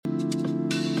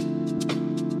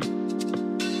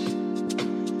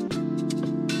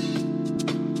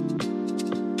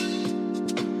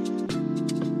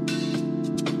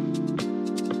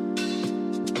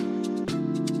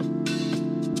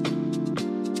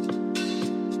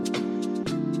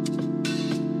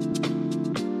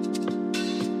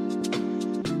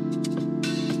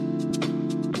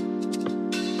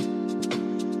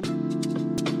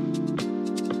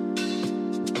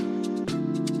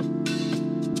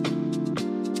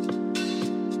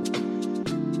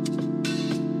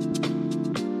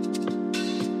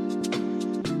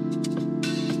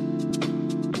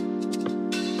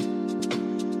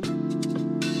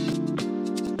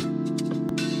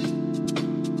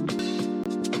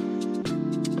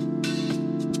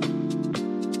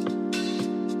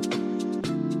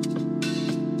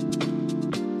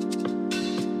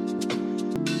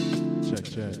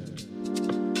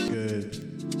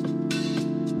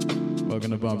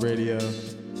Bump Radio.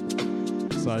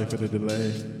 Sorry for the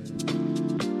delay.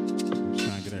 I'm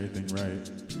trying to get everything right.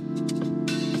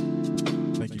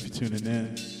 Thank you for tuning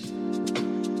in.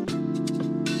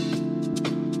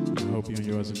 I hope you and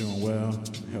yours are doing well,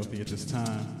 healthy at this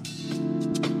time.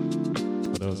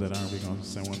 For those that aren't, we're going to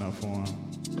send one up for them.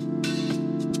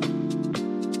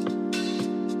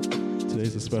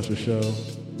 Today's a special show.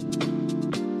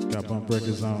 Got Bump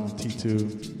Records on,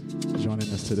 T2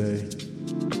 joining us today.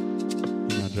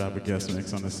 He's gonna drop a guest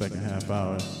mix on the second half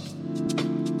hour. So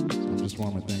I'm just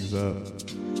warming things up.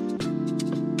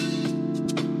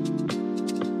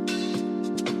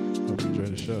 Hope you enjoy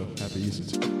the show. Happy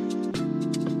Easter to you.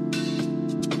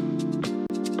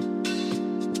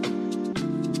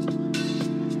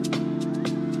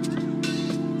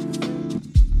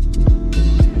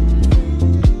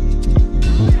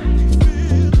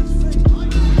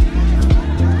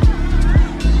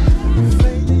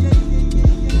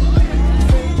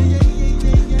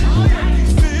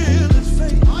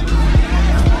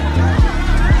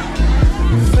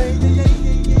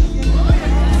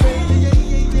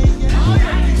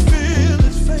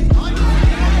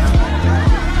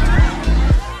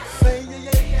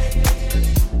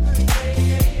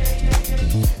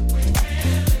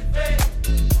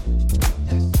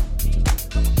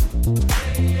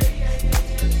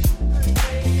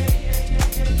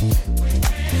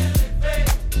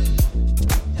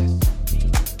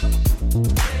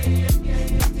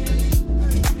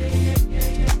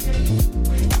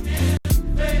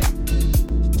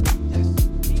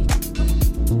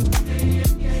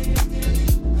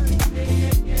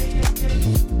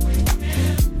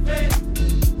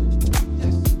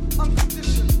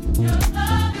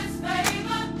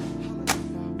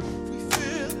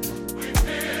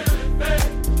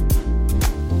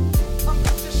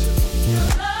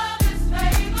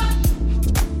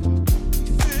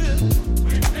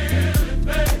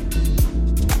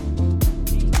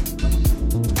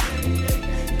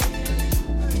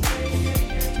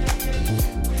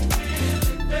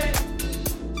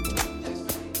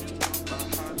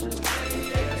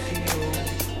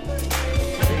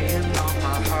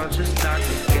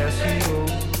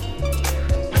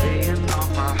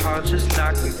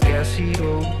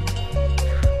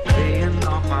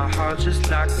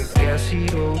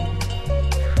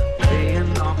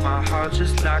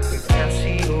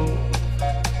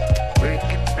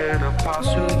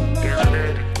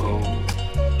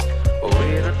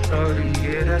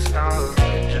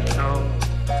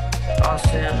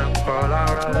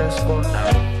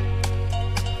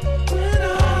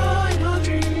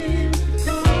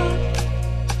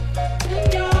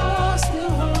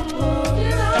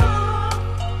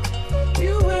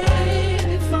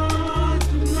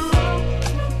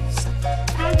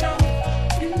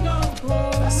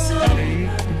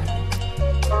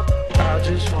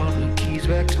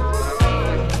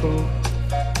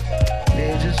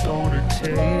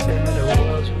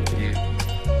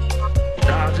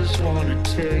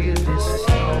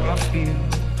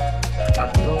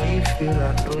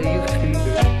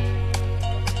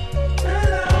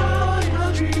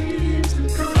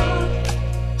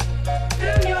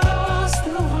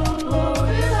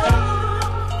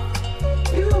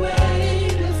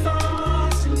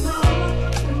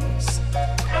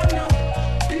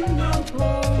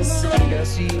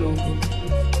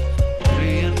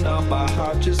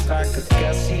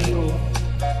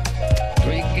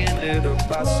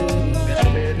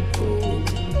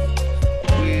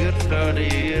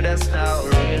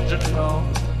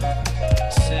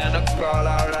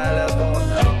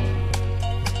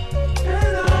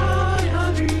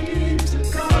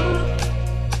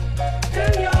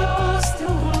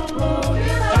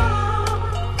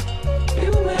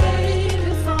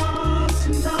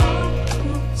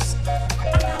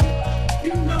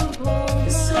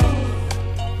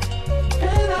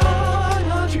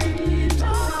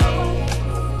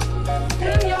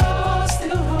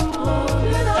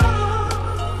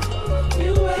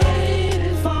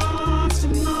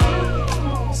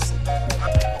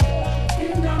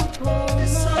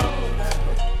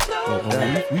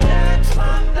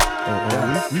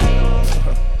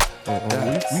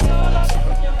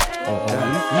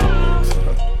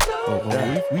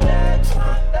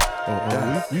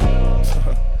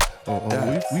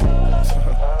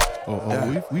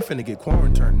 We finna get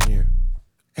quarantined in here.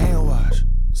 Hand wash,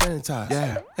 sanitize.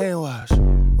 Yeah. Hand wash.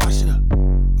 Wash it up.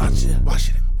 Wash it up. Wash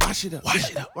it up. Wash it up. Wash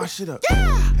it up. Wash it up.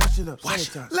 Yeah. Wash it up. Wash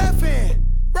sanitize. Left hand.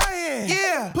 Right hand.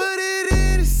 Yeah. Put it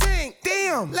in the sink.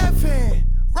 Damn. Left hand.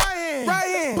 Right hand. Right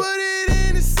hand. Put it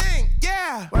in the sink.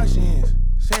 Yeah. Wash your hands.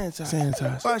 Sanitize.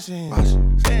 Sanitize. Wash your hands.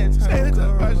 Wash. Sanitize.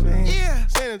 Sanitize. Wash your hands. Yeah.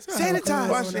 Sanitize. sanitize.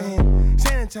 Wash your hands,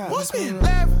 sanitize. What's in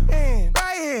left hand,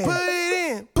 right hand? Put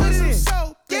it in, put it in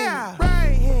soap. Yeah,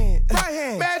 right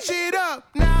hand, match it up.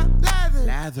 Now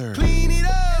lather, clean it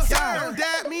up. Yeah, don't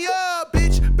dap me up,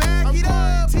 bitch. Back it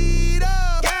up, tee it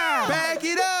up. Yeah, back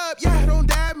it up. Yeah, don't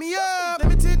dap me up.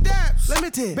 Limited daps,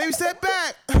 limited. Baby, step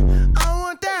back. I don't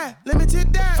want that.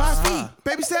 Limited daps. 5 feet.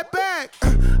 Baby, step back. I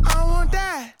don't want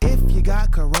that. If you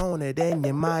got corona, then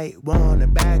you might wanna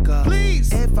back up.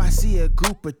 Please. If I see a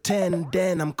group of 10,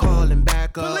 then I'm calling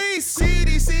back up. Police.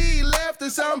 CDC left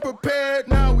us unprepared.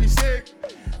 Now we sick.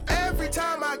 Every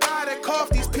time I gotta cough,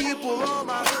 these people on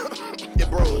my. Yeah,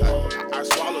 bro, I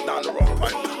swallowed down the wrong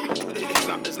pipe.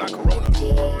 It's not corona.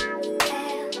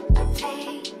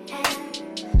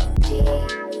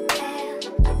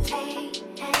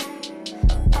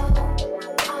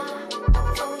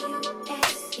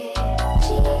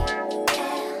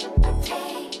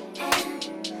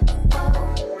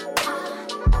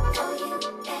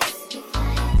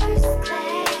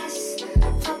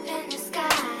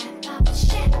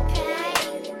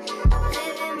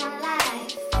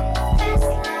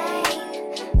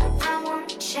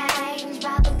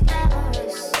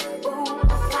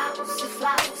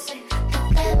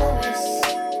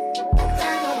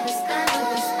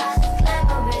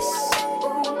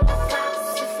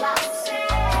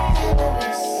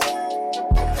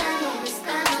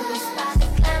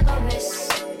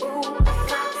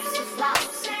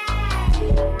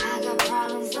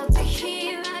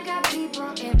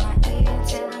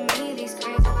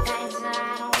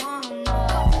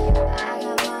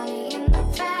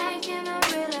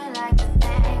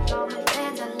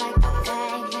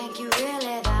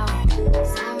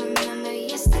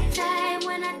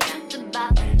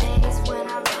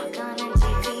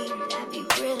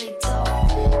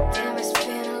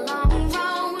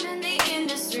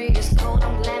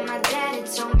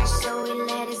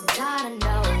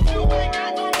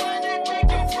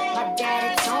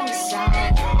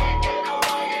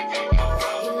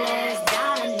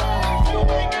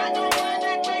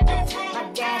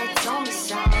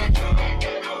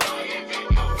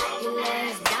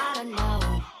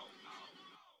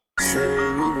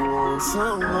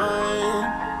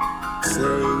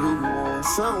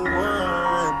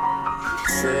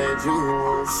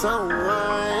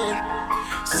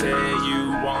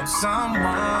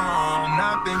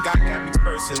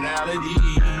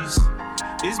 Personalities.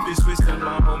 This bitch switched up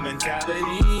my whole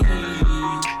mentality.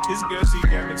 This girl, she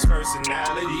got mixed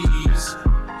personalities.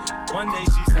 One day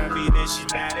she's happy, then she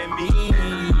mad at me.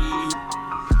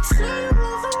 Say you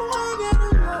was the one that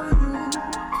love you,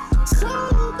 so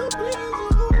who could please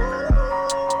you,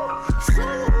 so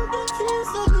who could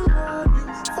kiss and love you.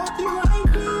 Fuck you like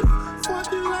this, fuck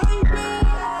you like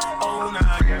that. Oh, now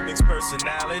I got mixed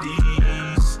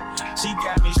personalities. She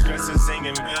got me stressing,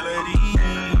 singing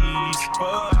melodies.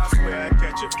 But I swear I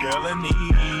catch a felony.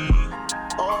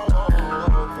 Oh,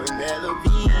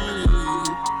 Penelope.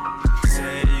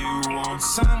 Say you want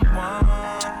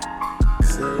someone.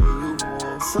 Say you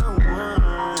want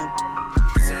someone.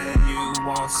 Say you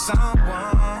want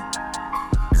someone.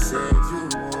 Said you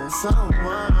want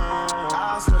someone.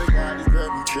 I swear to God, this girl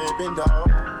be tripping, dog.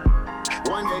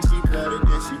 One day she flooded,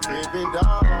 then she tripping,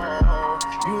 dog.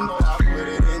 You know I put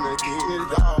it in the kidney,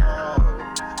 dog.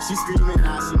 She screaming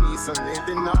now, she needs some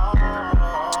living off.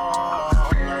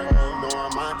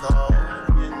 Ignoring my call.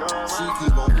 She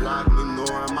keep on blocking,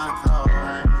 ignoring my call.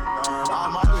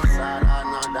 I'm all inside, I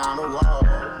knock down the wall.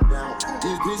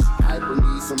 This bitch hyper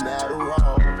needs some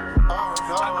Adderall. I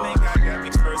think I got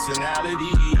mixed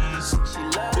personalities.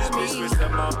 This bitch switched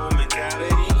up my whole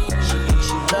mentality.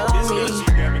 This girl, she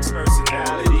got mixed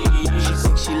personalities. She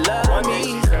thinks she love me. One day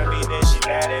she's happy, then she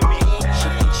mad at me. She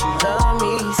thinks she love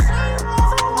me.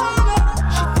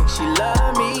 She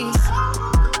love me.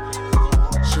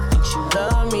 She thinks she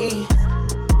love me.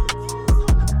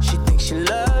 She thinks she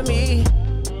love me.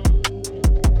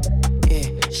 Yeah,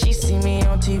 she see me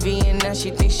on TV and now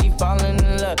she thinks she falling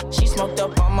in love. She smoked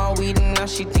up all my weed and now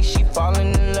she thinks she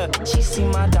falling in love. She see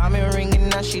my diamond ring and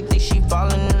now she thinks she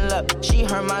falling in love. She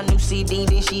heard my new CD,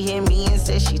 then she hit me and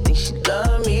said she thinks she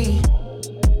love me.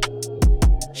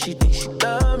 She thinks she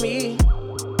love me.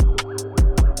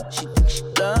 She thinks she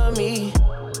love me.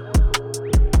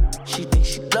 She thinks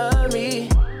she love me.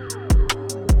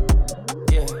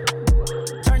 Yeah.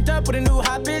 Turned up with a new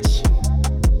hot bitch.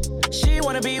 She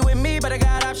wanna be with me, but I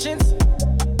got options.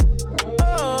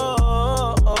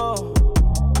 Oh.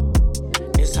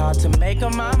 It's hard to make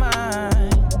up my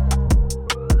mind.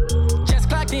 Just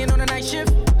clocked in on a night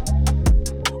shift.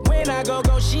 When I go,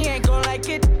 she ain't gon' like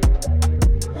it.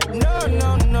 No,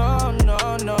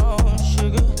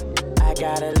 sugar. I I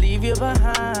gotta leave you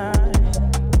behind.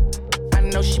 I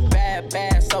know she bad,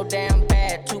 bad, so damn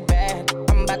bad, too bad.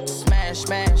 I'm about to smash,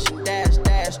 smash, dash,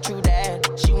 dash, true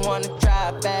that. She wanna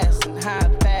drive fast and high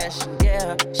fashion,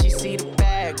 yeah. She see the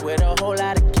bag with a whole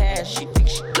lot of cash. She think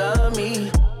she love me.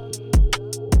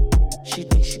 She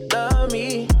think she love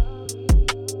me.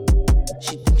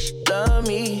 She think she love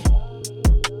me.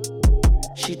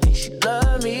 She think she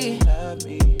love me. Love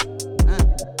me.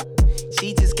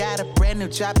 She just got a brand new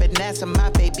job and that's my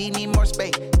baby need more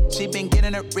space. She been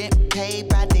getting her rent paid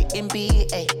by the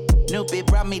NBA. New bitch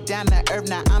brought me down to earth,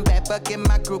 now I'm back fucking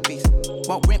my groupies.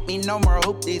 Won't rent me no more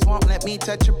hoopties, won't let me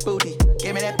touch her booty.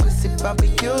 Give me that pussy bumpy,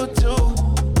 you too.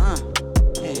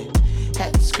 Yeah.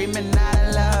 Had to screaming out I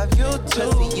love you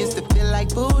too. Pussy used to feel like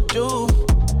voodoo.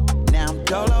 Now I'm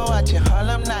Dolo watching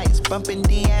Harlem Nights, bumping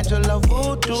D'Angelo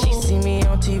Voodoo. She see me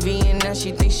on TV and now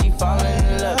she think she falling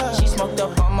in love. She smoked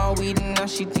up all my weed and now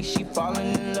she think she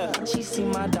falling in love. She see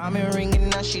my diamond ring and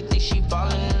now she think she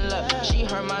falling in love. She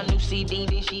heard my new CD,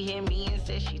 then she hit me and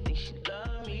said she think she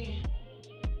love me.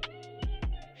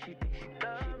 She think she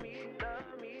love me,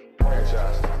 love me.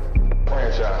 Franchise.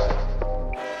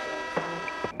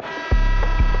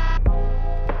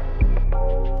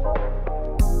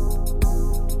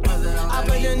 I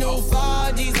put the new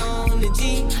 4Gs on the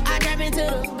G. I trap into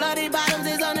the bloody bottoms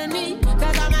is underneath.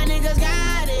 Cause all my niggas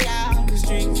got it out the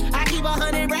streets. I keep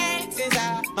 100 racks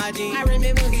inside my jeans. I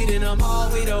remember hitting them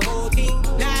all with the whole team.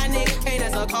 Now a nigga can't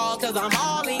answer a call cause I'm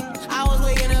balling. I was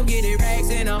waking up getting racks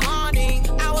in the morning.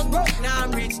 I was broke, now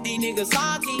I'm rich, these niggas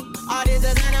salty. All this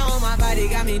designer on my body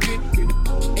got me drip, drip.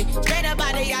 Hey, straight up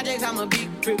out the objects, I'm a big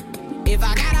trip. If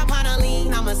I got up on a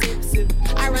lean, I'ma sip, sip.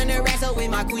 I run the racks up with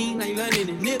my queen, like London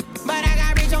and Nip. But I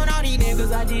got rich on all these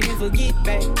niggas, I didn't forget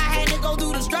back. I had to go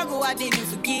through the struggle, I didn't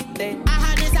forget that. I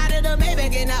hopped inside of the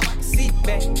Maybach and now I can sit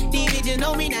back. These bitches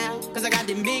know me now, cause I got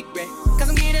them big racks. Cause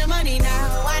I'm getting money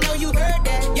now, I know you heard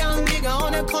that. Young nigga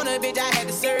on the corner, bitch, I had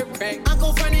to serve crack.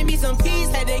 Uncle fronted me some peas,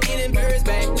 had to get them birds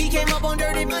back. We came up on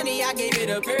dirty money, I gave it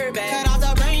a bird back. Cut off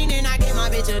the brain and I gave my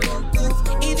bitch a new goof.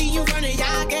 Either you run a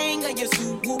y'all gang or you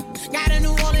swoop whoop. Got a New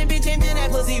Orleans bitch and then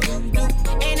that pussy voodoo.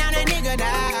 Ain't now that nigga die. I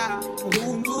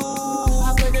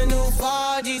put the new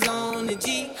 4Gs on the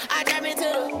G. I trap into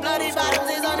the bloody bottoms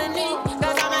is on the knee.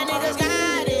 Cause all my niggas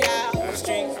got it out the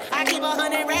streets. I keep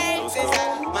 100 racks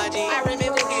inside my jeans. I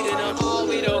remember getting them all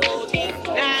with the whole team.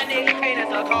 Now a nigga can't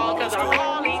answer a call cause I'm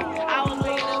calling. I was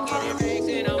waking up getting racks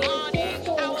in the morning.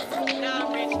 I was broke, now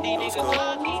I'm rich, these niggas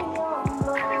talking.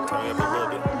 Turn me up a little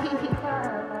bit.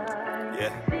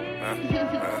 Yeah.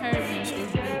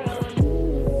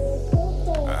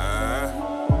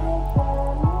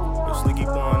 Let's keep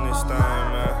on this time,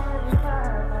 man.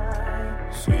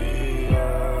 See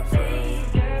your face.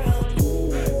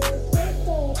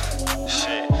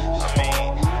 Shit, I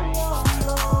mean,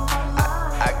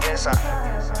 I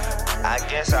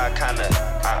guess I kinda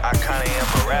am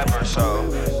a rapper, so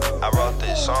I wrote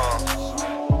this song.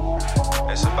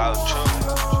 It's about you.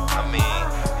 I mean,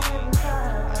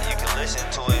 you can listen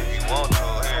to it if you want to.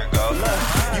 Here it goes. Look,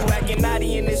 you acting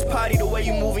naughty in this party, the way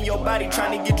you moving your body,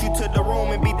 trying to get you to the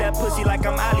room and beat that pussy like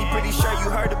I'm Ali. Pretty sure you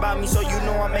heard about me, so you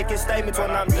know I'm making statements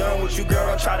when I'm done with you, girl.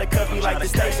 Don't try to cuff me like the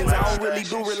stations. I don't really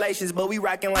do relations, but we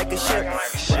rockin' like a ship.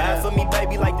 Ride for me,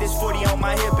 baby, like this 40 on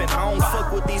my hip, and I don't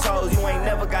fuck with these hoes. You ain't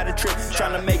never got a trip.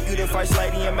 Tryna make you the first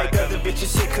lady and make other bitches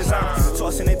sick, cause I'm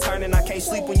tossing and turning. I can't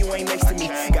sleep when you ain't next to me.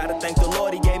 Gotta thank the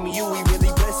Lord, he gave me you. He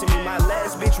really blessing me. My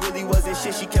last bitch really wasn't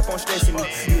shit. She kept on stressing me.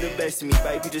 You the best of me,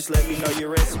 baby. Just let me know your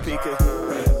recipe, cause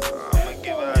I'ma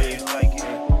give it how you like it.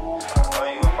 Know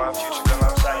you in my future, girl,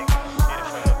 I'm psychic. Hit it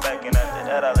from the back and after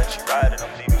that I'll let you ride it. I'm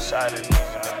deep inside it,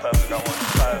 leaving the public, I want to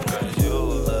fight. Cause you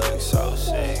look so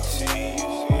sexy,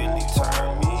 you really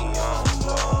turn me on.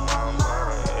 Blow my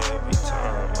mind every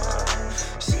time I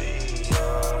see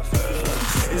your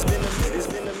face. it's been a minute, it's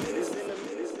been a minute.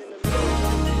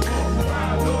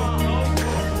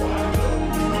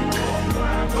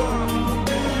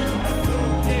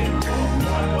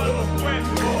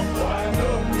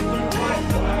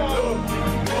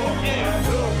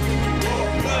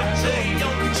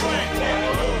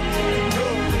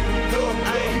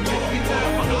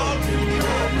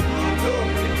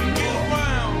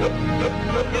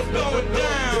 It's going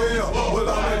down. Yeah, well,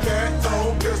 I'm a cat,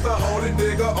 tone, pistol, holding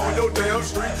nigga on your damn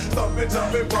street. Thumping,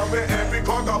 jumping, bumping, and we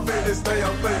park off in this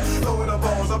damn thing. Throwing the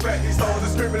bones up at these stones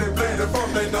and screaming and bleeding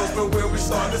from their nose. But when we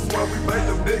start, this when we make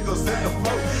them niggas in the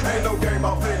float. Ain't no game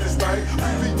off in this thing. We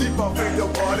be deep off in your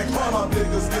party. Call our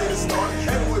niggas get it started.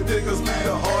 And with niggas be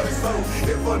the hardest. So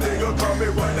if a nigga come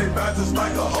and run they mouth just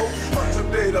like a hoe, punch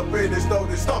him dead up in his throat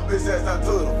and stomp his ass out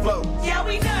to the floor. Yeah,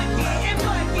 we nucky and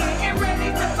funky and ready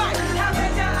to fight.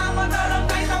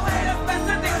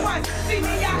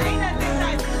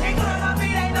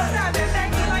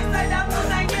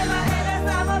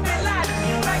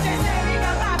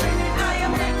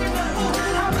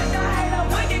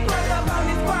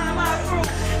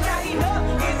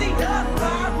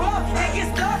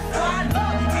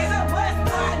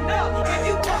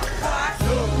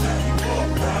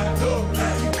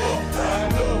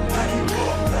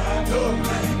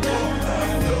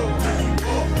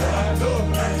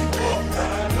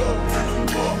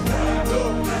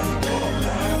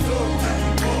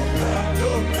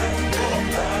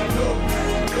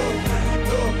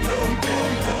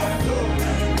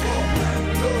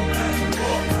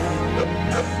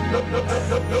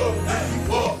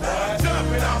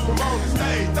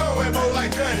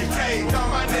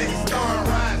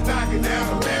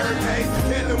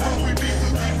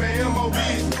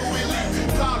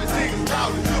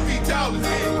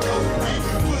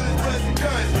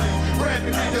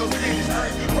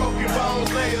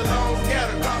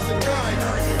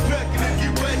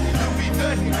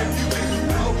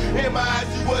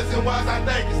 wise, I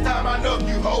think it's time I knock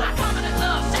you, ho. I come in the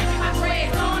club, shaking my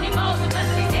dreads, on emotions,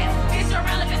 especially dance. Bitch, your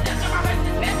relevance, that's my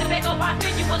residence. Best to make up my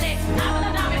figure for that. I'm in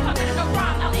the diamond, committed no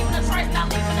crime. Not leaving a trace, not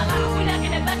leaving a lie. We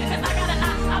ducking and bucking, cause I got a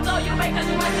knot. I blow you away, cause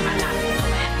you wasting my time. So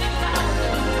ass niggas, I know what to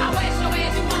do. I waste your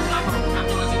ass, you want my room. I'm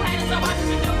doing you haters, so watch what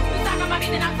you do. You talking about me,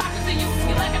 then I'm talking to you.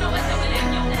 You looking on what's within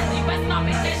you. You wasting on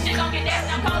me, that shit gon' get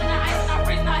nasty. I'm cold in the ice, no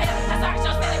freezing, no hell. I started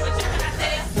your steady, but you cannot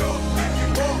tell.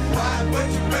 But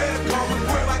you better come and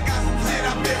grip. I got some shit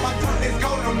I bet my truck is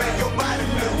gonna make your body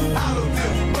flip. Hollow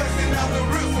tip, busting out the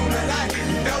roof soon as I hit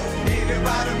the dope.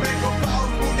 Anybody make a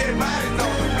pause, move their bodies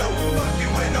on the floor.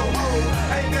 Fucking with no hoes,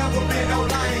 ain't never been no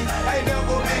lane. Ain't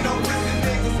never been no pussy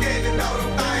nigga scared to know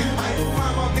them things. Might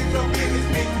crime on this some business,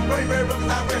 me. Ray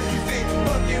brothers, I rescue sick.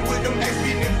 Fucking with them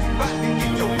XP niggas, about to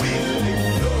get your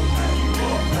business.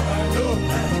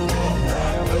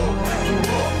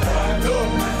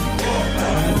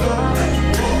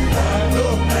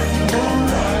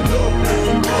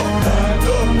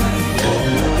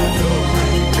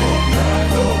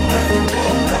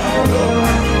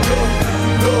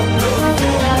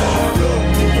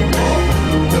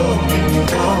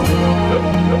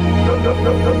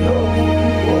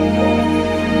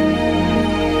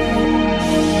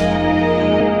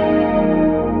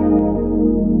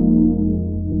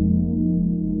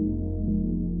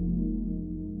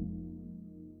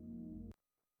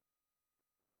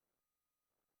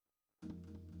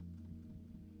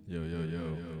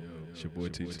 It's your boy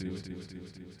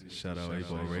T2. Shout out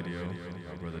A-Ball Radio,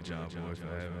 my brother John Boy for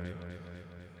having me.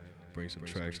 Bring some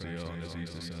tracks to y'all on this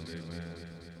Easter Sunday, man.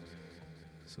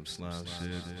 Some slime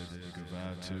shit, good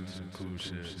vibe too, some cool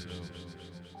shit, so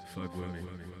fuck with me.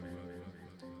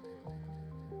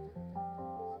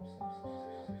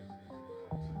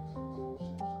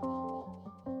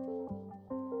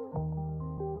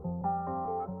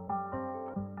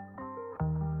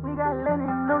 We got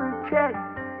Lennon on the track.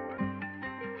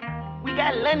 We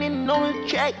got Lennon on the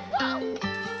track.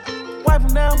 Wipe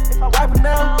him down, wipe him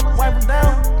down, wipe him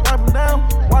down, wipe him down,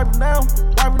 wipe him down,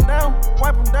 wipe him down,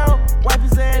 wipe him down, wipe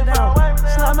his ass down.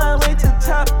 Slime my way to the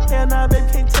top, hell nah, baby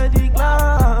can't touch the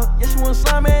glove. Yeah, she want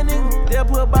slime that nigga, they'll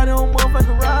put a body on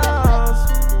motherfucking rocks.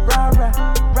 Rah, rah,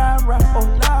 rah, rah, oh,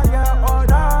 nah, yeah, oh,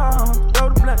 down. Roll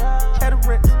the blunt, had a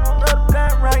rinse, roll the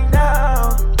blunt right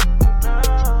now.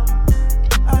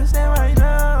 I say right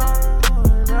now.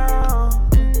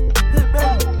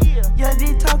 Yeah,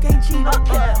 these talk ain't cheap.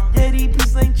 Yeah, these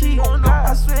pieces ain't cheap.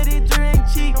 I swear these drink ain't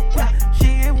cheap.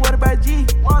 Shit, what about G?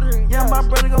 Yeah, my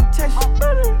brother gon' text you.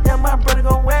 Yeah, my brother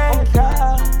gon' wag.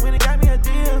 When it got me a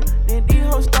deal, then these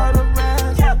hoes start to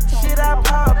rise. Shit, I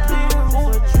pop pills,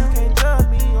 but you can't judge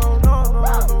me. Oh no, no,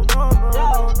 no, no,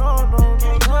 no, no, no,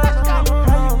 no.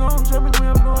 How you gon' judge me when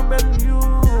I'm doing better than you?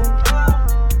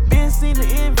 Been seen the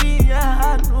envy, yeah,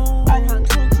 I knew.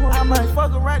 I might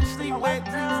fuck around and sleep wet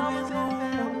dreams.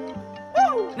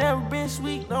 Never been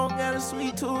sweet, don't got a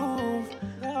sweet tooth.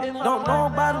 Don't know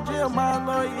about the jail, my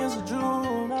lawyer is a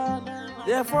Jew.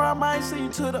 Therefore, I might see you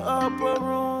to the upper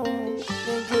room.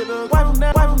 Wipe him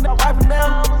down, wipe him down, wipe him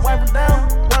down, wipe him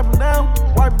down, wipe him down,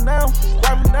 wipe him down,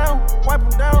 wipe him down, wipe him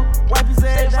down, wipe his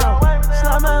ass down.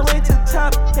 Slime my way to the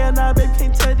top, hell nah, baby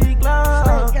can't touch the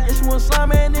glove. Yeah, she want slime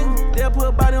that nigga, they'll put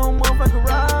a body on motherfucking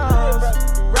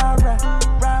rocks. Rah, rah,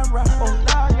 rah, rah, oh,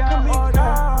 nah, yeah, oh,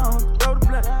 down. Roll the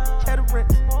blunt, had a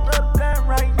rinse, roll the blunt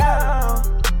right now.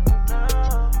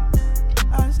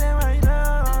 I say right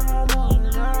now.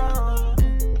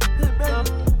 Good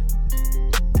baby.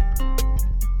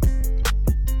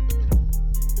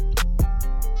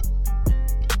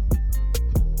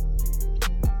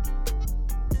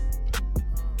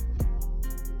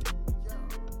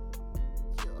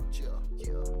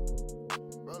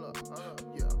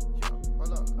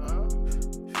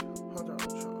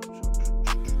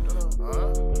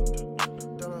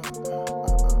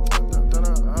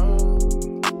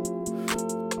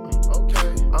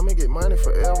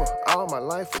 Forever, all my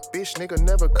life, a bitch nigga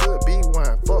never could be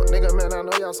one. Fuck nigga, man, I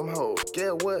know y'all some hoes.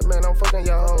 Get what, man, I'm fucking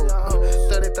y'all hoes.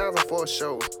 30,000 for a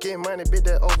show. Get money, bitch,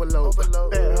 that overload.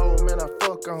 Bad hoe, man, I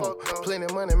fuck on. Plenty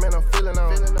money, man, I'm feeling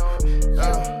on.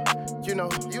 You know,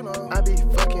 I be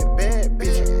fucking bad,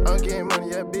 bitch. I'm getting money,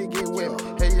 yeah, bitch, get with me.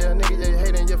 Hey, yeah, nigga, yeah, you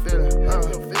hating your feelings.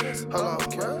 Hold on,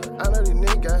 I know these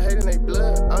niggas got hate in they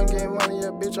blood. I'm getting money,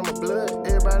 yeah, bitch, I'm a blood.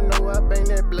 Everybody know I bang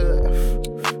that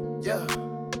blood. Yeah.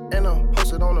 And I'm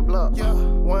posted on the block. Yeah.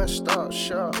 One stop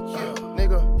shop. Yeah.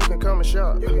 Nigga, you can come and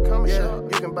shop. You can come and shop.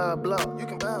 You can buy a block. You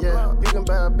can buy a block. You can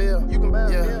buy a bill. You can buy a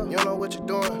bill. You don't know what you're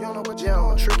doing. You don't know what you're doing.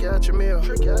 I'ma trick you out your meal.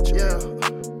 Trick you out your meal.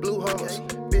 Blue hummers.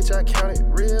 Bitch, I count it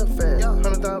real fast.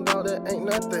 $100,000, that ain't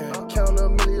nothing. Count a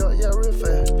million, yeah, real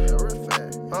fast. Yeah, real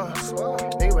fast.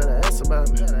 Nigga better ask about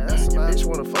me. Your bitch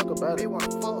wanna fuck about it.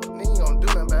 Nigga gon' do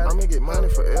nothing about it. I'ma get money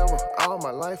forever. All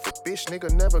my life, a bitch nigga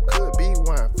never could be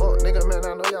one. Fuck nigga, man,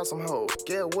 I know y'all some hoes.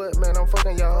 Get what, man, I'm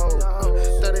fucking y'all hoes.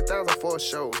 30,000 for a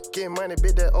show. Getting money,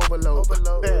 bitch, that overload.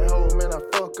 Bad hoe, man, I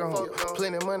fuck on.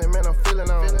 Plenty money, man, I'm feeling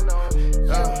on.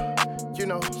 You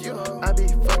know, I be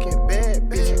fucking bad,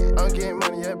 bitch. I'm getting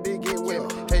money, yeah, bitch, get with me.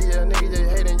 Hey, yeah, nigga,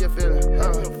 just hating your feelings.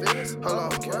 Hold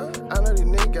on, I know these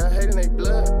niggas got hate in they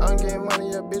blood. I'm getting money,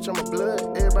 yeah, bitch, I'm a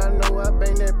blood. Everybody know I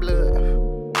bang that blood.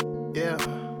 Yeah,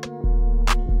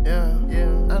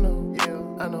 I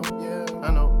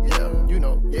know, yeah, you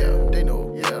know, yeah, they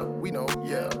know, yeah, we know,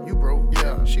 yeah, you broke,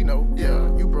 yeah, she know,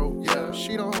 yeah, you broke, yeah,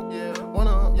 she don't,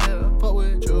 wanna, fuck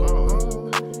with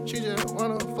you, she just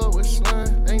wanna fuck with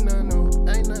slime, ain't nothing new,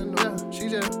 yeah, she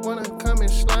just wanna come and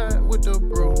slide with the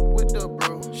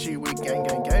bro, she with gang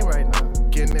right now,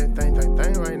 getting that thing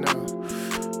right now.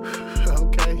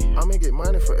 I'ma get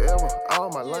money forever. All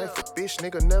my life, a bitch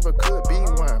nigga never could be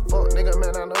one. Fuck nigga,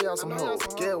 man, I know y'all some hoes.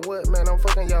 Get what, man, I'm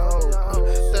fucking y'all hoes.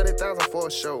 30,000 for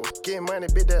a show. Getting money,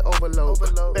 bitch, that overload.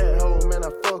 Bad hoe, man,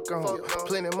 I fuck on.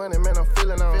 Plenty money, man, I'm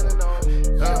feeling on.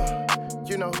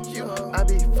 You know, I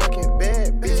be fucking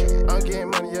bad, bitch. I'm getting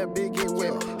money, yeah, bitch, get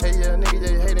with me. Hey, yeah, nigga,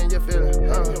 just hating your feelings.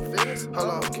 Hold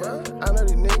on, I know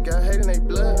these niggas got hate in they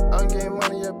blood. I'm getting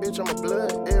money, yeah, bitch, I'm a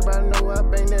blood. Everybody know I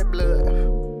bang that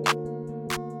blood.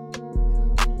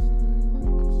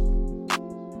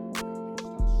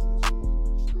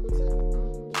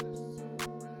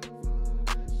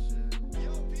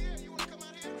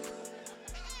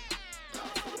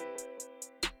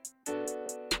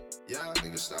 Y'all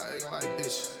niggas start acting like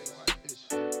bitches.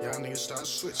 Y'all niggas start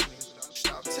switching.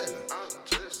 Stop telling. I'm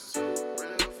just too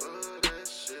real for that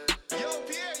shit. Yo,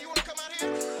 Pierre, you wanna come out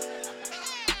here?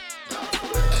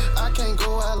 I can't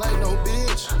go out like no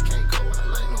bitch.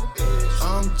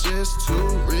 I'm just too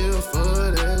real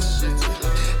for that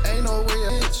shit. Ain't no way I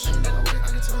bitch.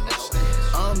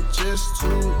 I'm just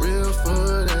too real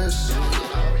for that shit.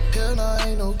 Hell no,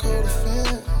 ain't no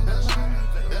co-defense.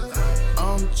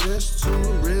 I'm just too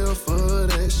real for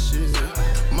that shit.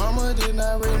 Mama did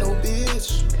not raise no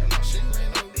bitch.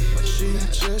 She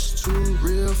just too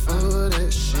real for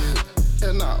that shit.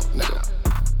 Hell no, nigga.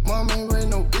 Mama ain't raise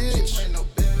no bitch.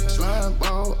 Slime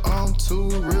ball, I'm too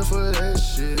real for that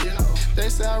shit. They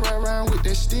say I ride around with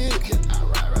that stick.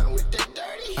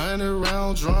 100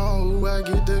 round drum, ooh, I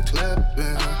get the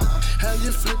clapping. Have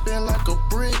you flipping like a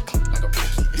brick?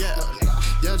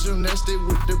 Yeah, gymnastic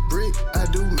with the brick, I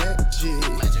do magic.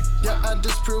 Yeah, I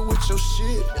disappear with your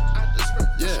shit.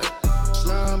 Yeah,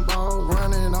 slime ball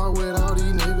running out with all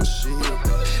these niggas shit.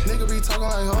 Nigga be talking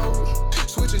like ho,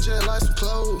 switching jet like some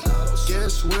clothes.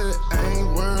 Guess what? I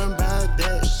ain't worrying about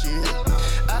that shit.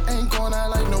 I ain't going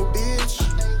out like no bitch.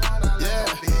 Yeah,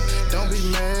 don't be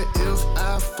mad if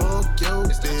I fuck your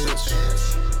bitch.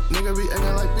 Nigga be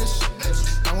acting like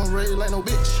bitch. I won't raise like no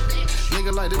bitch.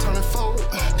 Nigga like they turning fold.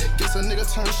 Guess a nigga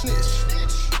turn snitch.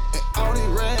 And all these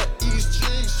rad East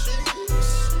G's.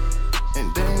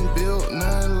 And they ain't built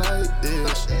nothing like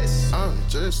this. I'm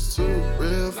just too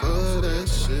real for that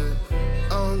shit.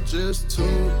 I'm just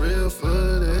too real for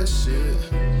that shit.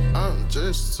 I'm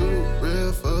just too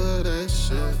real for that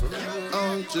shit.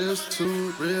 I'm just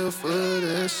too real for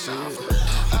that shit.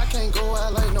 I can't go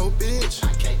out like no bitch.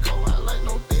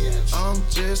 I'm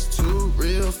just too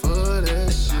real for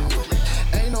that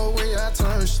shit. Ain't no way I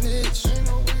turn snitch.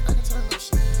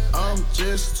 I'm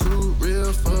just too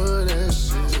real for that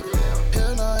shit.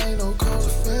 Hell no, ain't no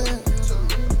co-defense.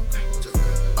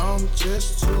 I'm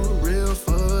just too real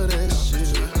for that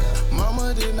shit.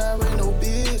 Mama did not raise no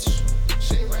bitch.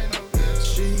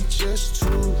 She just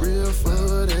too real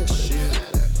for that shit.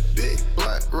 Big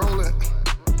black rolling,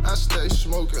 I stay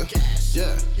smoking.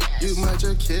 Yeah, you might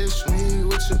just catch me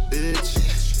with your bitch.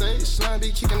 Say slime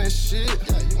be kicking that shit.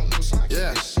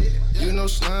 Yeah, you know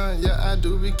slime, yeah, I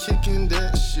do be kicking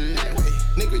that shit.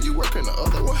 Nigga, you working the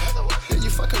other one? Yeah, you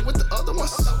fucking with the other one?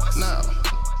 Nah,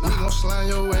 we gon' slime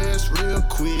your ass real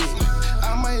quick.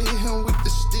 I might hit him with the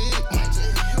stick.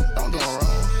 Don't do him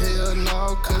wrong. Hell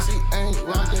no, cause he ain't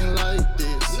rocking like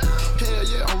this. Hell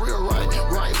yeah, I'm real right.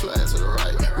 Right flag to the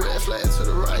right, red flag to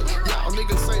the right. Y'all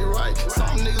niggas ain't right.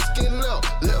 Some niggas skin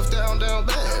left down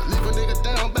bad. Leave a nigga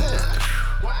down bad.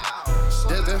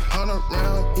 There's that 100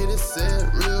 round, hit it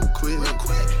set real quick.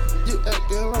 You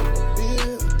acting like a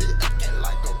bitch.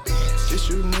 Guess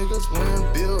you niggas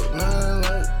wouldn't build nothing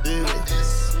like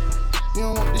this. You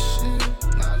don't want this shit?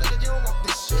 Nah, nigga, you don't want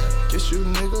this shit. Guess you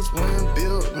niggas wouldn't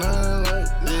build nothing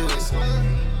like this.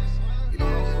 You know,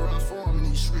 I'm gonna run for him in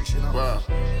these streets, you know? Wow.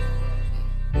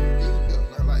 You don't build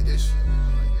nothing like this.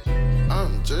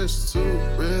 I'm just too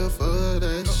real for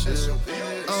that shit.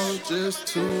 I'm just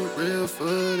too real for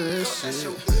that shit.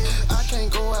 I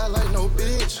can't go out like no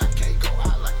bitch.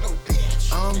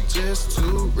 I'm just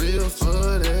too real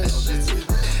for that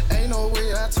shit. Ain't no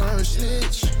way I turn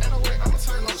snitch.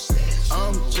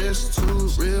 I'm just too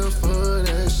real for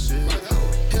that shit.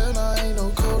 Hell no, ain't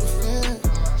no co-defend.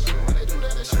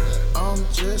 I'm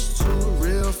just too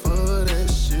real for that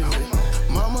shit.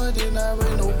 Mama did not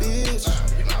raise no bitch.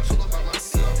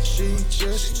 She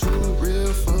just too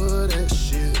real for that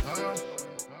shit.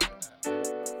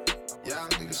 Y'all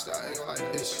niggas start acting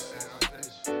like this.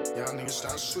 Y'all niggas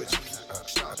start switching.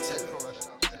 Start telling.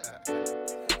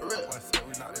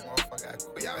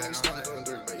 Y'all niggas start doing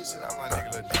dirt bass. My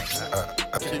nigga look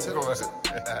keep going.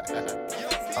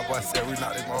 My boy said we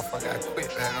not this motherfucker. I quit,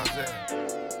 man. I'm saying.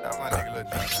 My nigga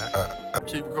look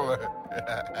keep going.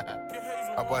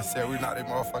 My boy said we not this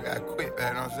motherfucker. I quit,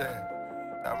 man. I'm saying.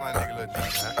 My nigga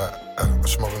look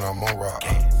smoking on moon rock.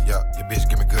 Yeah, your bitch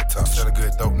give me good talk. Sell a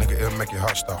good dope, nigga, it'll make you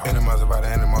hot start. Any mother about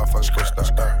any motherfucker, quick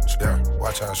start. Yeah,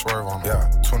 watch how I swerve on me.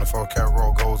 Yeah, 24 karat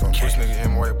roll goes on. Push nigga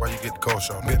in way, boy, you get the cold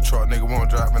show. Big truck, nigga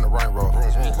won't drive in the rain road.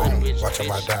 Watch out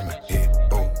my diamond, yeah,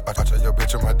 boom. Watch out your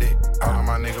bitch on my dick. All of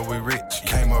my nigga, we rich.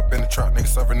 Came up in the truck, nigga,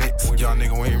 serving nicks. Young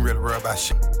nigga, we ain't really worried about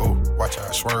shit. Ooh, watch how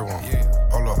I swerve on me.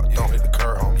 Hold up, don't hit the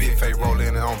curb on me. Big fake roll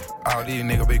in on me. All these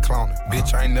niggas be cloning.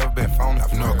 Bitch, I ain't never been phony.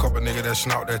 You know a couple niggas that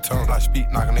snout their tongue. Like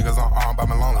speak, knocking niggas on arm by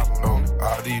my lonely.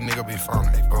 All these niggas be phony.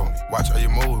 Watch how you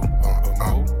move.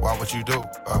 Why what you do?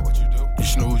 You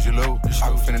snooze, you lose. I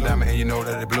can finna diamond and you know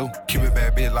that it blue. Keep it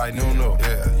bad bitch like Nuno.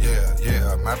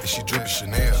 Yeah. My bitch, she drippin'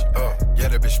 Chanel. Yeah,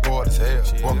 that bitch spoiled as hell.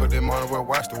 Woke up this morning, well,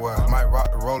 watch the world. Might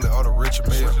rock the roller or the Richard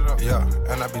Mille. Yeah,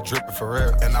 and I be drippin' for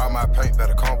real. And all my paint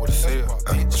better come with a seal.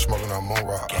 Smoking on moon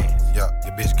rock. Yeah,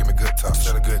 your bitch give me good talk.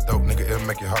 Sell a good dope, nigga, it'll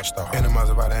make you hot start. Any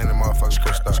mother about any motherfucker,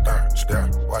 quick start. Yeah,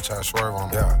 watch how I swerve on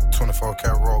me. Yeah, 24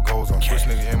 karat roll goes on. Push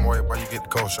nigga in way, boy, you get the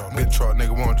cold show. Big truck,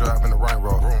 nigga won't drive in the rain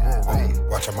road.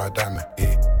 Watch out my diamond,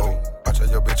 watch out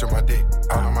your bitch on my dick.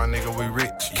 All of my nigga, we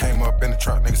rich. Came up in the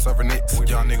truck, nigga, serving nicks.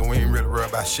 Young nigga, we ain't really worried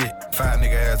about shit. Five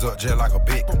nigga ass up just like a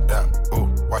big.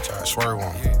 Watch how I swerve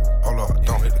on me. Hold up,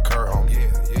 don't hit the curb on me.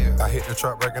 I hit the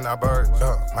truck, breaking our birds.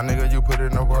 My nigga, you put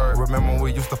in the word. Remember when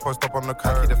we used to post up on the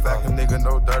curb? The fact a nigga,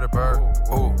 no dirty bird.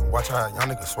 Watch how young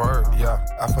nigga swerve. Yeah,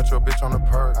 I put your bitch on the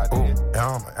perk.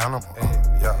 Yeah, I'm an animal.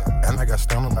 Yeah, and I got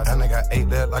stamina. And I got 8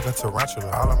 legs like a tarantula.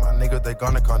 All of my niggas, they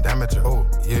gonna come damage it.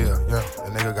 Yeah,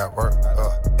 the nigga got work.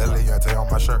 Eliante on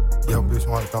my shirt. Yo, bitch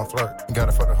wanna come flirt. Got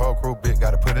it for the whole crew, bitch.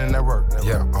 Gotta put in that work.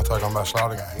 Yeah, I'm talking about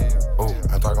slaughter gang.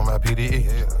 I'm talking about PDE.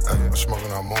 I'm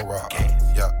smoking on moon rock.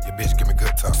 Yeah, your bitch give me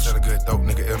good talk. Sell a good dope,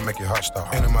 nigga, it'll make you hot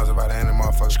start. Any mother about any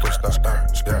motherfucker, quick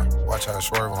start. Yeah, watch how I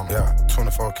swerve on me. Yeah,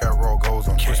 24 karat roll goes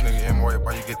on. Push nigga in way,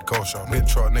 boy, you get the cold show. Big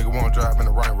truck, nigga won't drive in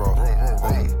the rain road.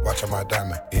 Watch out my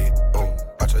diamond,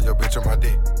 watch out your bitch on my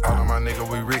dick. All of my nigga,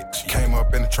 we rich. Came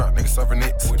up in the truck, nigga, serving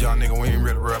nicks. Young nigga, we ain't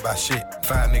really worried about shit.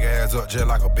 Five nigga ass up just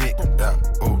like a big.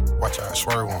 Watch how I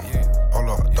swerve on me. Hold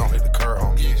up, don't hit the curb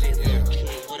on me.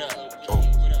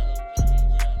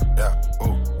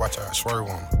 Watch how I swerve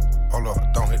on me. Hold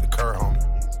up, don't hit the curb on me.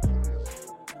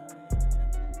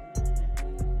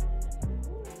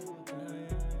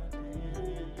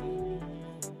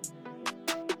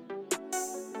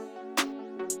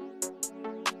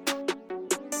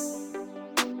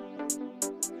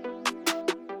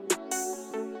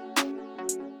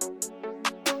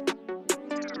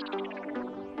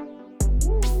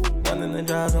 One in the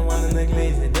drawers and one in the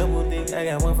glazing. Double think I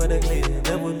got one for the glazing.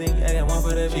 Double think I got one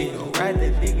for the beat. Ride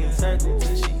that dick in circle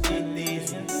till she get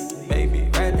dizzy. Baby,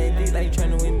 ride that dick like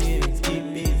trying to win millions.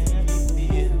 Get busy.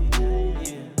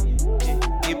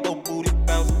 Get both booty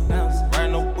bouncing.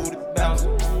 Ride no booty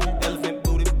bouncing. Elephant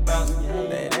booty bouncing.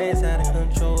 That ass out of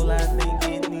control. I think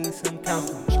it needs some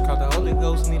counseling. She called the Holy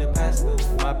Ghost, need a pastor.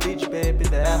 My bitch bad, bitch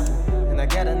the apple. And I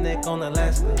got a neck on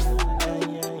Alaska.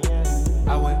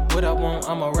 I wear what I want,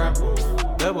 I'm a rapper.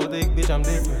 Double dick, bitch, I'm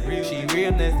different. She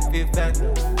real nasty, fit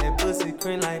factor. That pussy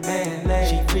cream like mayonnaise.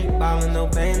 She creep ballin', no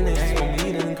band-aids. Gon' be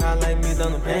eatin' call like me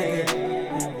on the pancake.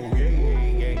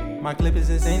 My clip is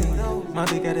his engine. My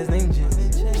bitch got his engine.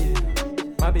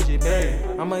 My bitch is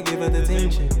bad, I'ma give her the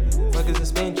attention. Fuck a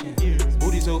suspension.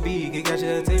 Booty so big, it got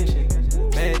your attention.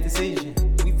 Bad decision.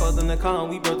 We fucked in the car and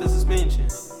we broke the suspension.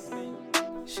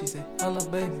 She said, hello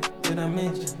baby, did I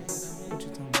mention? What you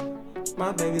talking about?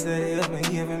 My baby said up and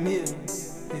he having millions.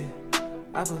 Yeah.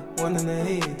 I put one in the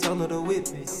head, told her to whip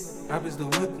it. I was the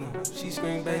whipping. She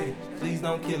screamed, baby, please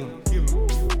don't kill him.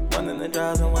 One in the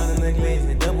drawers and one in the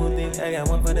glazing. Double think I got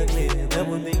one for the glazing.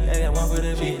 Double think I got one for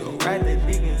the beat. Ride that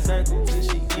dick in circle till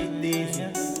she get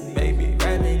dizzy. Baby,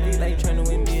 ride that dick like training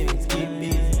with millions. Get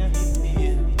busy.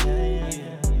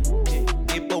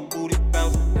 Hippo booty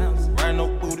bouncing, rhino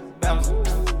booty bouncing,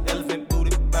 elephant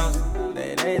booty bouncing.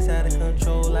 That ass out of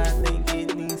control, I think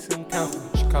it needs some counseling.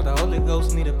 She called the Holy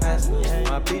Ghost, need a pastor.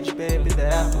 My bitch bad, bitch the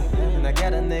apple, and I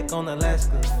got a neck on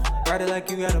Alaska. Ride it like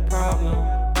you got a problem,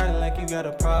 ride it like you got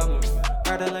a problem,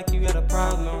 ride it like you got a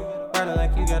problem, ride it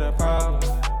like you got a problem.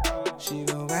 She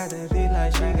gon' ride that beat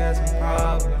like she got some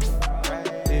problems.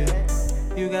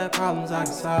 Yeah, you got problems I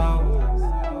can solve.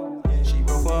 She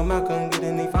broke for a mouth, couldn't get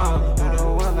any father. Do the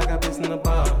whole world like I pissed in the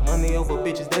bar. Money over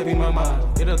bitches, that be my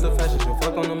mind. Get up the fashion, she'll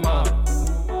fuck on the mob.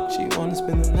 She wanna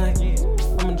spend the night,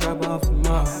 I'ma drop her off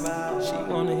tomorrow. She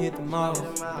wanna hit the mall.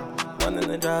 One in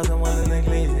the drawers and one in the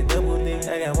closet. Double dick,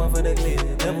 I got one for the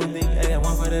closet. Double dick, I got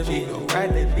one for the beat. She gon'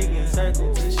 ride that dick in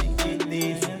circles till she get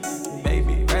these.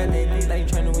 Baby, ride that dick like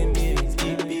training with millions.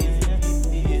 Get busy.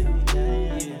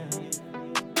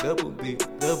 Double D,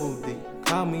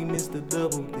 call me Mr.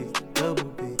 Double D, Double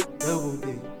D, Double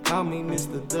D, call me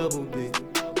Mr. Double D,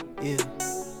 yeah.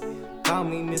 Call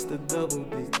me Mr. Double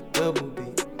D, Double D,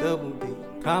 Double D,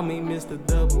 call me Mr.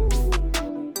 Double D.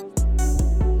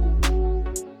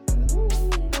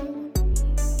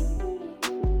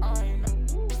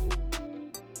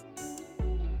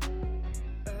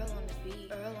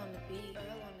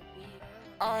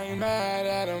 I ain't mad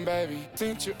at him, baby.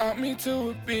 Since you out me to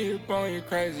a big boy, you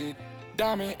crazy.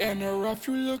 Diamond in the rough,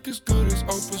 you look as good as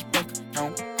Oprah's bank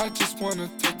account. I just wanna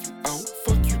take you out,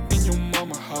 fuck you in your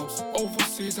mama house.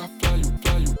 Overseas, I fly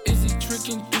you. Is he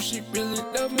tricking? Do she really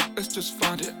love me? Let's just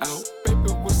find it out.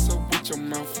 Baby, what's up with your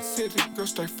mouth? City girl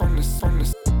straight from the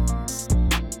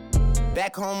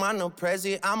Back home, I'm no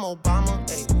president, I'm Obama.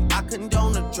 Ay. I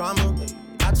condone the drama.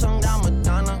 Ay. I tongue down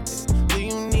Madonna. Ay. Do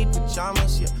you need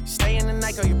pajamas? Yeah. Stay in the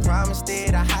night, girl, you promised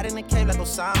it. I hide in the cave like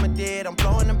Osama did. I'm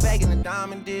blowing the bag in the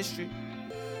diamond district.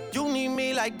 You need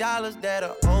me like dollars that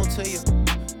are owed to you.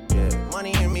 Yeah,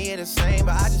 money and me are the same,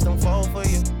 but I just don't fall for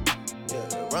you.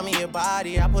 Yeah, run me your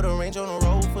body, I put a range on the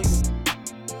road for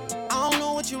you. I don't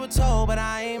know what you were told, but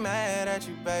I ain't mad at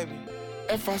you, baby.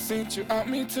 If I sent you out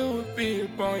me to a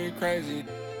big boy, you crazy.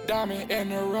 Diamond in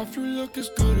the rough, you look as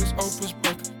good as Oprah's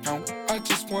bank account. I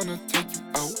just wanna take you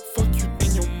out, fuck you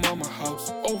in your mama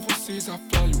house. Overseas, I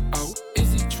fly you out.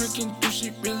 Is he tricking? Do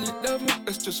she really love me?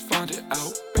 Let's just find it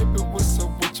out. Baby, what's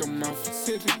up with your mouth?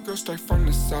 City girl straight from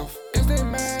the south. Is they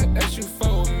mad that you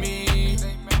fuck with me? Is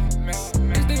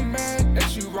they mad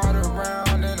that you ride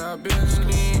around in a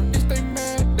Bentley? Is they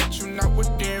mad that you not with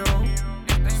them?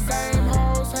 Same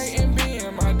hoes hating be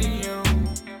in my DM.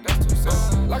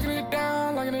 Locking it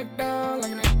down, locking it down,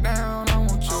 locking it down. I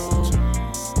want you.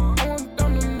 I want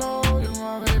them to know you're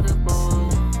my baby boo.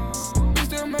 We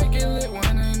still make it lit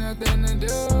when ain't nothing to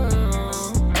do.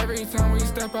 Every time we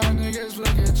step out, niggas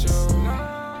look at you.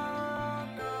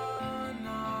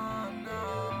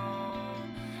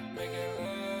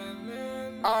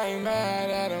 I ain't mad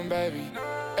at him, baby.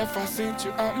 If I sent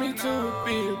you out me to a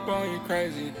big boy, you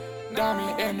crazy.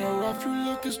 Diamond in the rough, you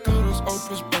look as good as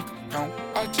Oprah's bank account.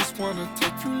 I just wanna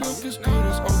take you look as good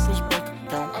as Oprah's bank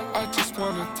account. I just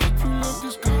wanna take you look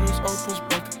as good as Oprah's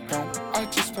bank account. I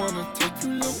just wanna take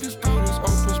you look as good as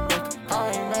Oprah's bank account. I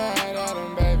ain't mad at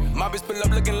him, baby. My bitch pull up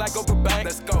looking like Oprah Bank.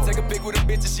 Let's go. Take a pic with a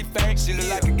bitch and she faint. She look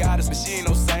like a goddess, but she ain't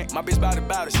no saint. My bitch bout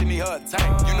it, she need her a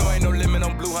tank. You know ain't no limit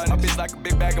on blue honey. My bitch like a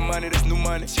big bag of money, that's new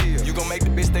money. Chill. You gon' make the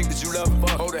bitch think that you love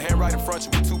her. Hold her hand right in front,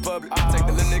 you we too public. Take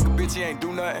the little nigga, bitch, he ain't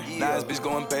do nothing. Yeah. Now this bitch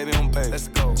going baby on baby. Let's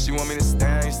go. She want me to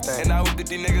stay. And I hope that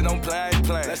these niggas don't play,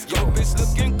 Let's go. Yo, bitch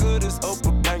looking good as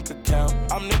Oprah bank account.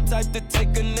 I'm the type to take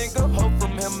a nigga hoe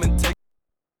from him and take.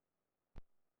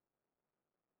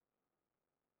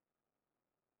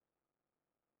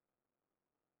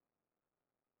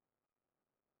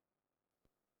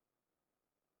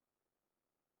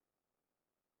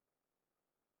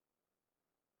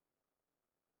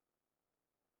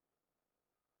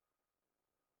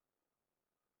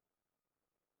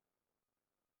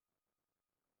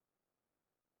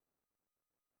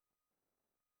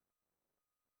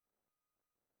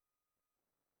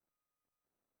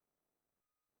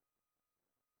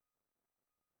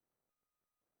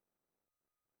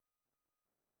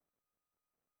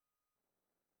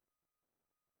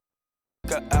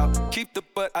 Out. Keep the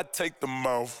butt, I take the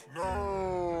mouth.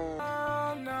 No.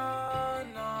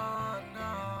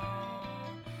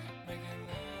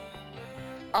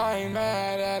 I ain't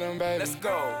mad at him, baby. Let's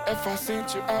go. If I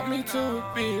sent you out me to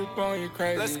a big boy, you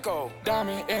crazy. Let's go.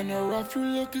 Diamond in the rough, you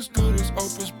look as good as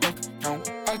Oprah's bank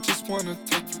account. I just wanna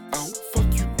take you out,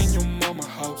 fuck you in your mama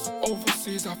house.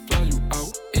 Overseas, I fly you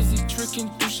out. Is he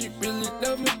tricking? Do she really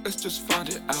love me? Let's just find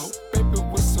it out. Baby,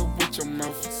 what's up with out your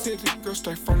mouth. City girl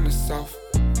straight from the south.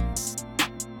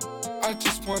 I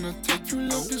just wanna take you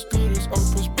look as good as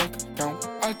Oprah's bank account.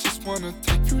 I just wanna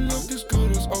take you look as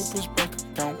good as Oprah's bank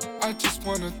account. I just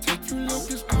wanna take you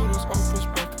look as good as Oprah's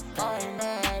bank account. I ain't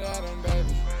mad at him,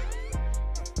 baby.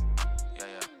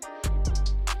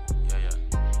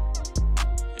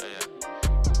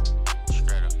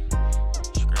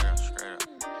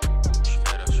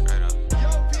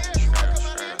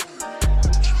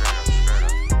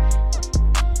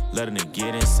 Let a nigga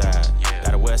get inside.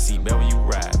 Gotta wear a seatbelt when you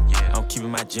ride. I'm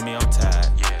keeping my Jimmy on tight.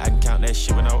 I can count that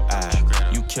shit with no eye.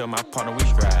 You kill my partner, we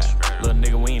ride. Little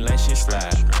nigga, we ain't let shit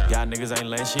slide. Y'all niggas ain't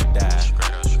letting shit die.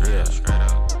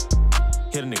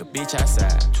 Hit a nigga bitch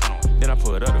outside. Then I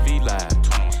put up the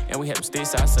V-Live. And we had them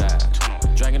sticks outside.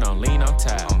 Drinking on lean, I'm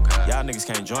tired. Y'all niggas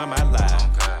can't join my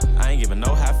live. I ain't giving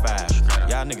no high five.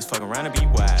 Y'all niggas fucking around and be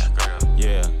wide.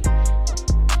 Yeah.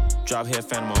 Drop head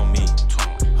phantom on me.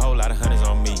 Whole lot of hundreds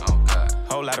on me.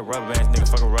 Whole lot of rubber bands, nigga,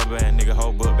 fucking rubber band, nigga,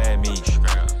 whole book bad me.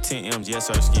 10 M's, yes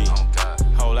sir, ski.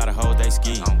 Whole lot of hoes, they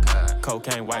ski.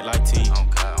 Cocaine white like tea.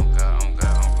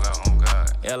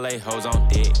 LA hoes on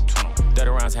deck. 30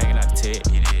 rounds hanging out the tech.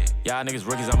 Y'all niggas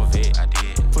rookies, I'm a vet.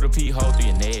 Put a pee hole through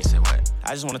your neck.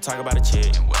 I just wanna talk about a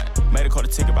check. Made a quarter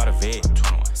ticket about a vet.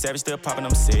 Savage still popping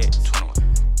them sets.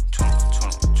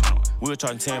 We were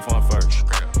charging 10 for a verse.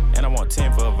 And I want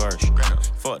 10 for a verse.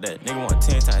 Fuck that, nigga want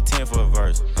 10 times 10 for a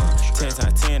verse. 10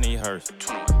 times 10 in your hearse.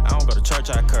 I don't go to church,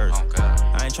 I curse.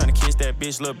 I ain't tryna kiss that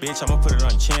bitch, little bitch. I'ma put it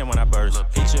on your chin when I burst.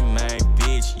 Hit your main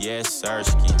bitch, yes,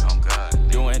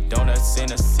 Sirski. Doing donuts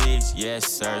in a 6,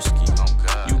 yes,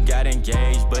 Sirski. You got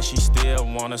engaged, but she still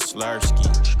want a slurski.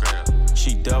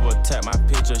 She double tap my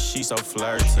picture, she so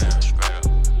flirty.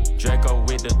 Draco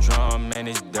with the drum, man,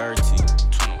 it's dirty.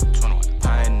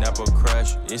 Pineapple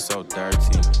crush, it's so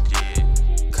dirty.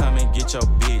 Come and get your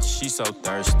bitch, she so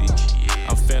thirsty.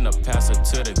 I'm finna pass her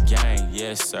to the gang,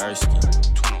 yes,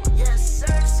 Sirski. Yes,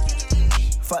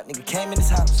 Sirski. Fuck nigga came in this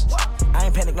house. I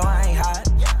ain't panic, no, I ain't hide.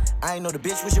 I ain't know the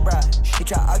bitch was your bride. He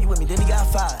tried to argue with me, then he got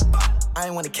fired. I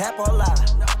ain't wanna cap or lie.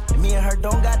 And me and her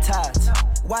don't got ties.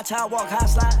 Watch how I walk, how I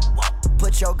slide.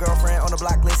 Put your girlfriend on the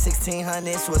block list,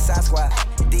 1600, Suicide Squad.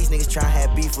 These niggas tryna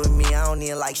have beef with me, I don't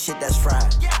even like shit that's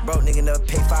fried. Broke nigga never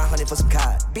pay 500 for some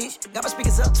cod. Bitch, got my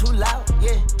speakers up too loud,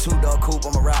 yeah. 2-door coupe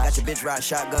on my ride, got your bitch ride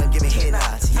shotgun, give me head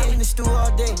nods. Yeah, in the stew all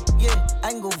day, yeah.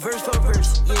 I can go verse for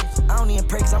verse, yeah. I don't even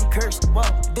pray cause I'm cursed, whoa.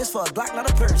 This for a Glock, not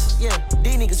a purse, yeah.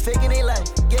 These niggas faking they life,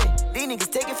 yeah. These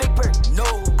niggas taking fake perk, no.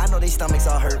 I know they stomachs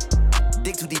all hurt.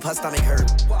 Dick too deep, her stomach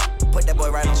hurt. Put that boy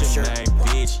right on the shirt. Hit your main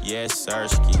bitch, yes,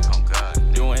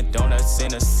 Sirski. Doing donuts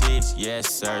in a 6,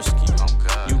 yes, Sirski.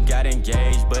 You got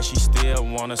engaged, but she still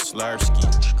want a slurski.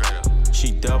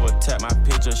 She double tap my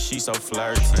picture, she so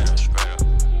flirty.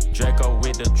 Draco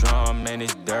with the drum, man,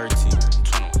 it's dirty.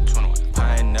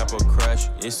 Pineapple crush,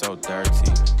 it's so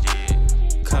dirty.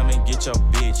 Come and get your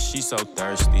bitch, she so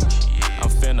thirsty. I'm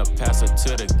finna pass her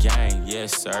to the gang,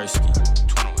 yes, Sirski.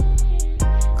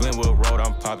 Glenwood Road,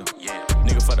 I'm poppin'.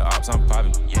 Nigga for the ops, I'm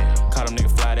poppin'. Caught them nigga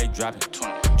fly, they droppin'.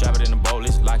 Drop it in the bowl,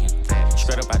 it's locking.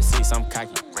 Straight up out the 6, I'm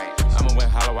cocky. I'ma wear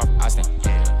hollow off Austin.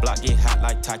 Block get hot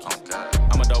like Taki.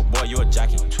 I'm a dope boy, you a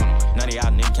jockey. None of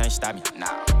y'all niggas can't stop me.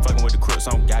 Fucking with the crooks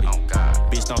on Gabby.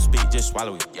 Bitch don't speak, just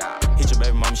swallow it. Hit your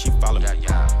baby mama, she follow me.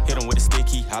 Hit him with a stick,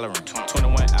 he hollering.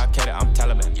 21 Al-Qaeda, I'm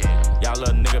Taliban. Y'all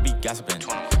little nigga be gossiping.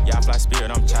 Y'all fly spirit,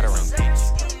 I'm chattering.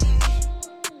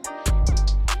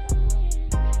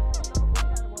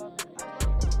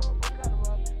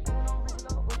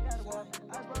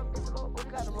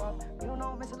 You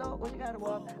know, Miss Low, what you got to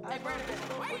walk?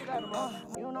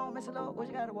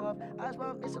 I just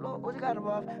want Miss Low, what you got to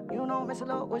walk? You know, Miss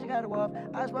Low, what you got to walk?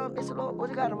 I just want Miss Low, what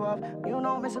you got to walk? You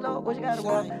know, Miss Low, what you got to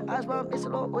walk? I just want Miss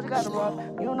Low, what you got to walk?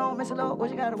 You know, Miss Low, what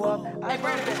you got to walk? I just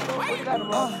want Miss Low, what you got to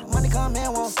walk? Money come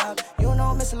in, won't stop. You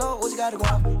know, Miss Low, what you got to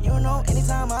walk? You know,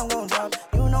 anytime I'm gon' drop.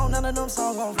 You know, none of them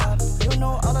songs gon' flop. You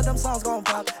know, all of them songs gon'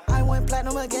 pop. I went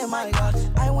platinum again, my God.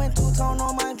 I went 2-tone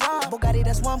on my drop. Bugatti,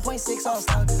 that's 1.6 all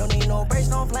stock. Don't need no brakes,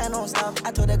 don't plan, don't stop.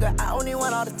 I told the girl I only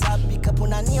want all the top. Because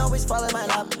Punani always fall in my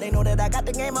lap. They know that I got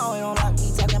the game always on lock.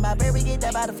 He talking about baby, get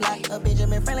that by the fly. A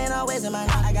Benjamin Franklin always in my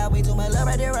lap. I got way too much love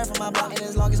right there, right from my block. And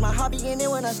as long as my heart be in it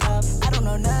when I stop, I don't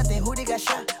know nothing. Who they got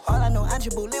shot? All I know, I'm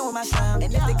Jabulin with my sound.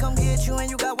 And if they come get you and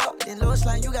you got walk, then little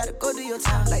slime, you gotta go do your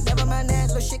time. Like never mind that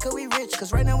little shit, cause we rich.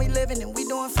 Cause right now we living and we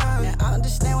doing fine. And I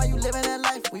understand why you living that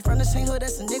life. We from the same hood,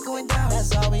 that's a nickel and down.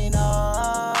 That's all we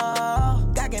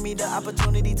know. God gave me the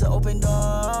opportunity to open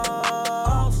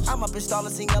doors. I'm up in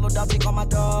Starless and yellow dot pick on my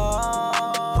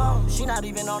door. She not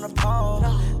even on the pole.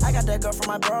 I got that girl from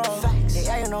my bro.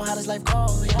 Yeah, you know how this life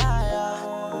goes.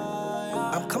 Yeah.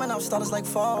 I'm coming out starters like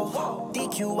fall.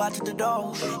 DQ out to the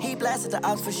door. He blasted the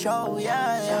ops for show,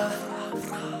 yeah.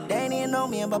 They ain't even know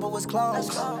me and Bubba was close.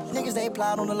 Niggas, they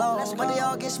plot on the low, but they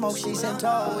all get smoked, she sent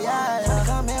tow, yeah.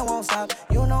 Come here, won't stop.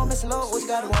 You know, Mr. Low, what you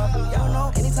gotta walk. You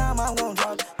know, anytime I'm gon'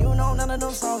 drop. You know, none of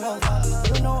them songs gon' pop.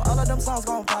 You know, all of them songs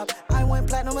gon' pop. I went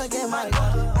platinum again, my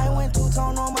God. I went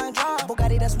two-tone on my drop.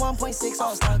 Bugatti, that's 1.6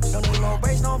 all stock. Don't need no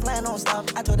brakes, no plan, no stop.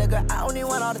 I told that girl I only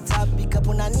want all the top. Pick up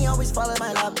when I need, always follow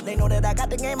my lap. They know that I got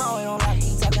the game always on lock.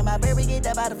 He talking about baby, get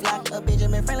that by the flock. A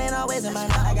Benjamin Franklin always in my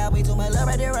knot. I got way too much love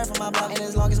right there, right from my block. And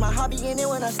as long as my heart be in it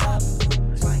when I stop.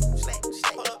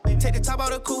 Take the top out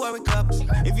the cool while we cup.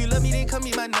 If you love me, then come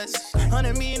eat my nuts.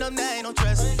 100 million up there, ain't no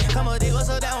trust. Come on, they go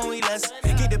so down when we less.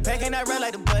 Get the pack and I run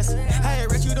like the bus. I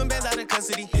had rescued them bands out of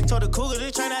custody. Told the cougar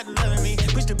to try not to love me.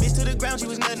 Pushed the bitch to the ground, she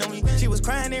was nutting on me. She was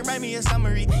crying and write me a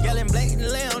summary. Yelling black and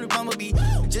lay on the bumblebee.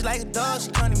 Just like a dog,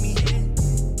 she come to me.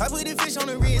 I put the fish on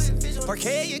the wrist.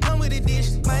 Parquet, you come with a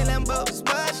dish. My Lambo was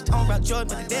watched. Talking about Jordan,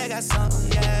 but the dad got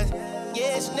something, yeah.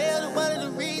 Yeah, Chanel is one of the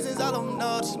reasons all of them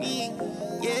know it's me.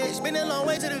 Yeah, it's been a long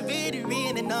way to the victory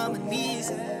and then on my knees.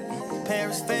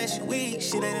 Paris Fashion Week,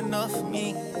 shit ain't enough for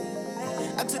me.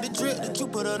 I took the drip, the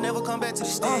Jupiter, never come back to the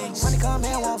stage. Money come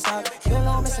in, won't stop. You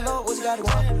know, Mr. Low, what you gotta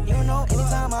walk. You know,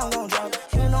 anytime I'm gon' drop.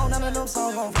 You know, none of them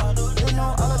songs gon' pop. You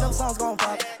know, all of them songs gon'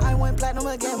 pop. I went platinum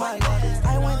again, my God.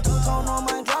 I went two-tone on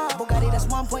my drop. Bugatti, that's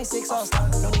 1.6 all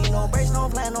stock. Don't need no brakes, no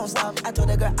plan, no stop. I told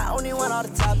that girl I only want all the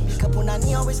top. Pick up when I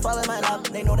need, always follow my lap.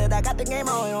 They know that I got the game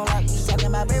always on lock. He talking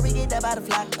about baby, get that by the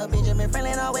flock. A Benjamin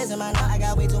Franklin always in my knot. I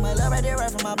got way too much love right there,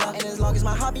 right from my block. And as long as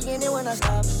my heart be in it when I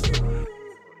stop.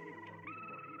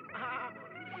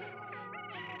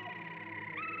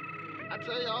 I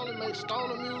tell you, I only make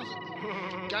stoner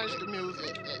music, gangster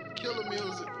music, killer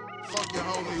music. Fuck your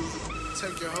whole music,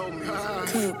 take your whole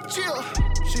music. Chill.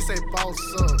 She say boss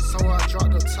up, so I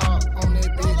dropped the top on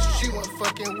that bitch. She wasn't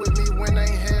fucking with me when I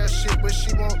ain't had shit, but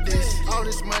she want this. All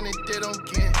this money they don't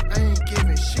get, I ain't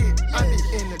giving shit. I be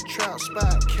in the trap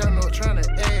spot, count up trying to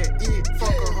add it.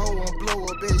 Fuck a hoe on blow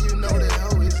up, bet you know that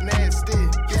hoe is nasty.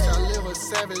 Bitch, I live a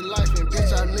savage life and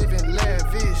bitch, I live in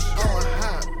lavish. I'm a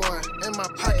hot boy, and my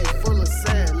pocket full of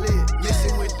sad lit.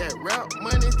 Mixing with that rap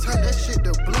money, turn that shit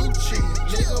to blue cheese.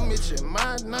 Nigga mention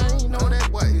my name, know that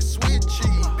boy is sweet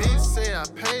cheese. Bitch say I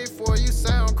paid for you,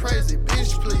 sound crazy,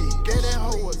 bitch please. Gave that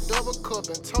hoe a double cup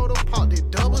and told her pop the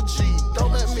double G.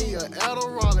 Don't let me a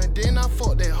Adderall and then I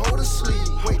fuck that hoe to sleep.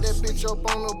 Wake that bitch up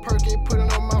on the perky, put it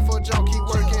on my foot, jaw, keep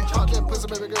working. Talk that pussy,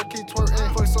 baby girl, keep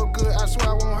twerking. Fuck so good, I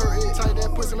swear I won't hurt it. Tight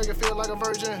that pussy, make it feel like a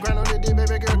virgin. Grind on that dick,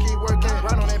 baby girl, keep working.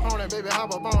 Ride on that pony, baby,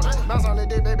 hop up on it. Bounce on that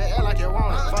dick, baby, act like you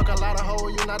want it. Fuck a lot of hoes,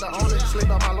 you not the only. Sleep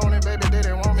on my lonely, baby, they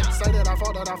didn't want me. Say that I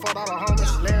fucked all the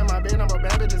homies. Lay in my bed, I'm a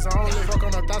bad bitch, it's only. Fuck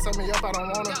on the thoughts of me up, I don't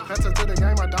want her. Pass it to the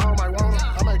game, my dog might want her.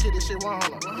 I might get this shit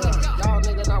 100. Yeah. Y'all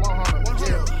niggas not 100.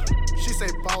 Yeah. She say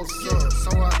boss up, so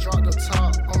I dropped the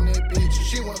top on that bitch.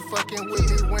 She wasn't fucking with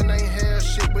me when I ain't had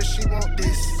shit, but she want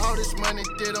this. All this money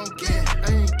they don't get,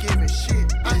 I ain't giving shit.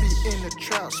 I be in the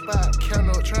trap spot, count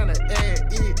up trying to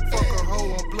add it. Fuck a hoe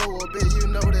on blow up, bet you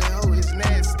know that hoe is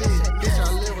nasty. Bitch,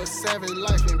 I live a savage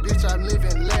life and bitch, I live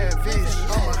in lavish.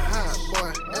 I'm a hot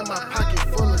boy, and my pocket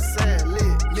full of sad lit.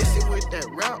 Mix it with that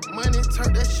rap money,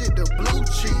 turn that shit to blue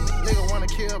cheese. Nigga wanna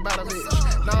kill about a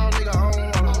bitch. Nah, nigga, I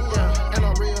don't wanna, yeah. And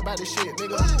I'm real about this shit,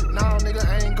 nigga. Nah, nigga,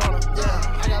 I ain't gonna,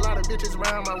 yeah. I got a lot of bitches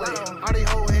around my way. All these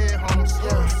whole head hunters,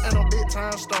 yeah. And I'm big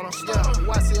time stoners, yeah.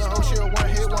 Why see a hoe, she a one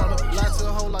hit wonder. Lie to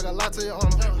a hoe like a lie to your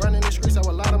honor. Running the streets, I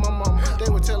would lie to my mama. They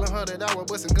were telling her that I was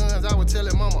busting guns, I was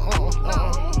telling mama,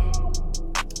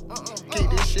 keep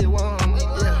this shit 100,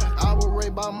 yeah. I was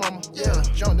raised by mama, yeah.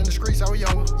 Jumped in the streets, I was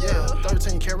younger, yeah.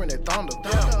 13 carrying that thunder,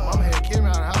 yeah. Mama had killed me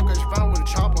out of the house cause she found with a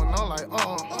chopper and I'm like,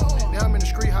 Now I'm in the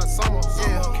street hot summer,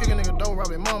 yeah. Kick a nigga dope,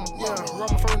 robbing mama, yeah.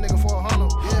 Rob my first nigga for 100,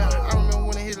 yeah. I remember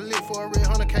when they hit a lick for a real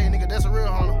 100K, nigga, that's a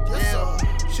real 100, yeah.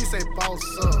 She say boss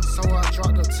up, so I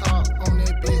dropped the top on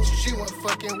that bitch. She wasn't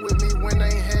fucking with me when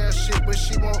I ain't had shit, but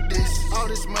she want this. All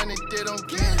this money they don't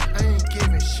get, I ain't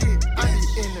giving shit. I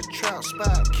be in the trap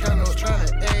spot, count up trying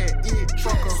to add it.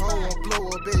 Fuck a hoe on blow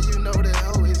up, bet you know that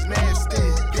hoe is nasty.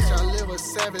 Bitch, I live a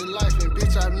savage life and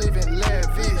bitch, I live in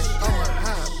lavish. I'm a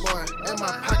hot boy, and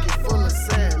my pocket full of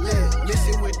sad lit. Mix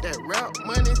it with that rap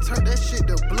money, turn that shit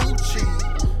to blue cheese.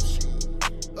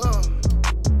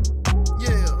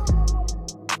 Yeah.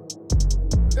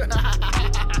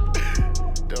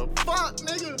 The fuck,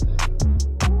 nigga?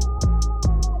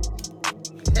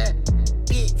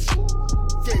 Bitch.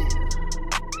 Yeah.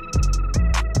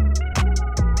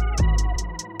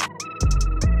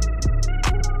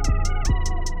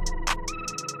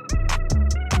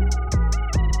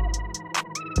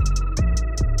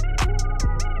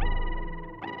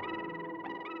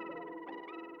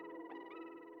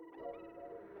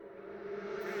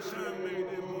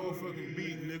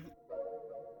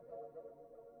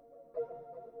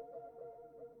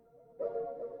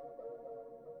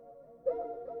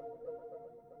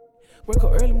 Work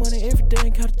up early morning every day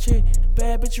and count a check.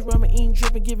 Bad bitch around me eating,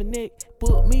 dripping, giving neck.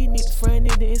 Book me, need the friend,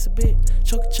 then it's a bit.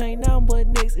 Choke a chain down, but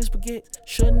next is spaghetti.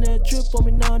 Shouldn't have drip on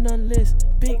me, now none less.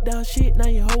 Big dog shit, now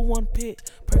your hoe want a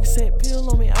pit. Percocet pill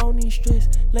on me, I don't need stress.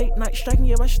 Late night striking,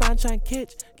 yeah, my stein trying to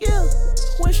catch. Yeah,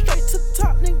 went straight to the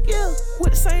top, nigga, yeah.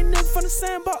 With the same nigga from the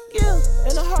sandbox, yeah.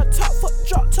 And a hard top, fuck the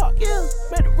drop top, yeah.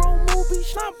 Made the wrong move, be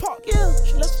slime park, yeah.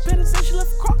 She left the business and she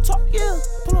left a crop top, yeah.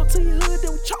 Pull up to your hood,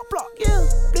 then we chop block, yeah.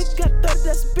 Big got 30,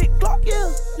 that's a big Glock,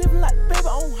 yeah. Living like the baby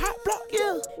on hot block,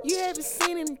 yeah. You haven't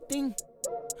seen anything.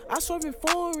 I swerving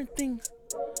foreign things.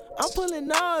 I'm pulling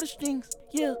all the strings,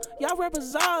 yeah. Y'all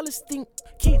rappers all this stink.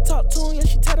 Keep talk to him, yeah,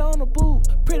 she tatted on the boob.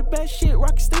 Pretty bad shit,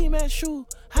 rocky steam ass shoe.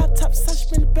 Hot top, such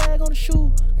spin the bag on the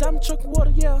shoe. Diamond truck and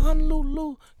water, yeah,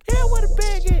 Honolulu. Yeah, where the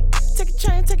bag at? Take a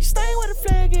chain, take a stain, where the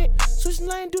flag at? Switching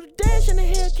lane, do the dash and the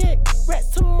Hellcat. Rats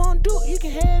to my mom, do you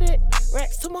can have it.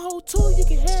 Rats to my whole tool, you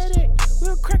can have it.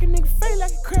 We'll crack a nigga face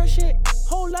like a crash it.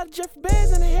 Whole lot of Jeffrey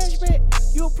bags in the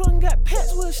hatchback. You a plug and got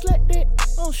pets, we'll slack that.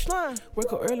 On slime.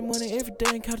 Work up early morning every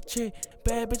day and count a check.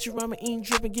 Bad bitch around me eating,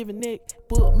 dripping, giving neck.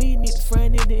 Book me, need the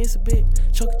friend, then it's a bit.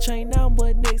 Choke a chain down,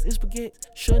 but next is spaghetti.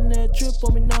 Shouldn't have drip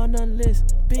on me, now none less.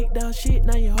 Big dog shit,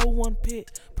 now your hoe want a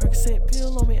pit. Percocet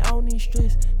pill on me, I don't need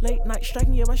stress. Late night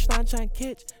striking, yeah, my stein trying to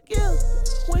catch. Yeah,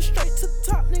 went straight to the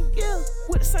top, nigga, yeah.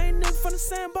 With the same nigga from the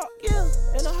sandbox, yeah.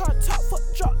 And a hard top, fuck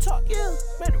the drop top, yeah.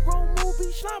 Made the wrong move,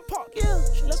 be slime park, yeah.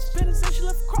 She left the business and she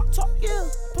left a crop top, yeah.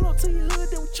 Pull up to your hood,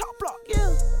 then we chop block,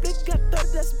 yeah. Big got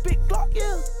 30, that's a big Glock,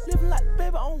 yeah. Living like the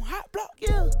baby on hot block,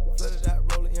 yeah. Flooded that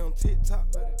rolling on TikTok.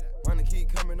 Wanna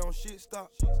keep coming on shit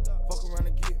stop. Fuck around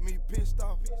and get me pissed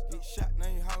off. Get shot, now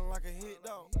you hollering like a hit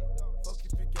dog. Fuck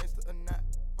if you gangster or not.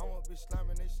 I want bitch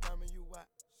slamming, they slamming you out.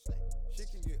 Shit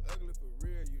can get ugly for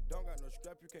real. You don't got no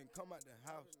scrap, you can't come out the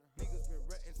house. Niggas been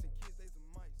ratting since kids, they some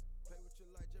mice. Play with your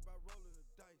life just by rolling.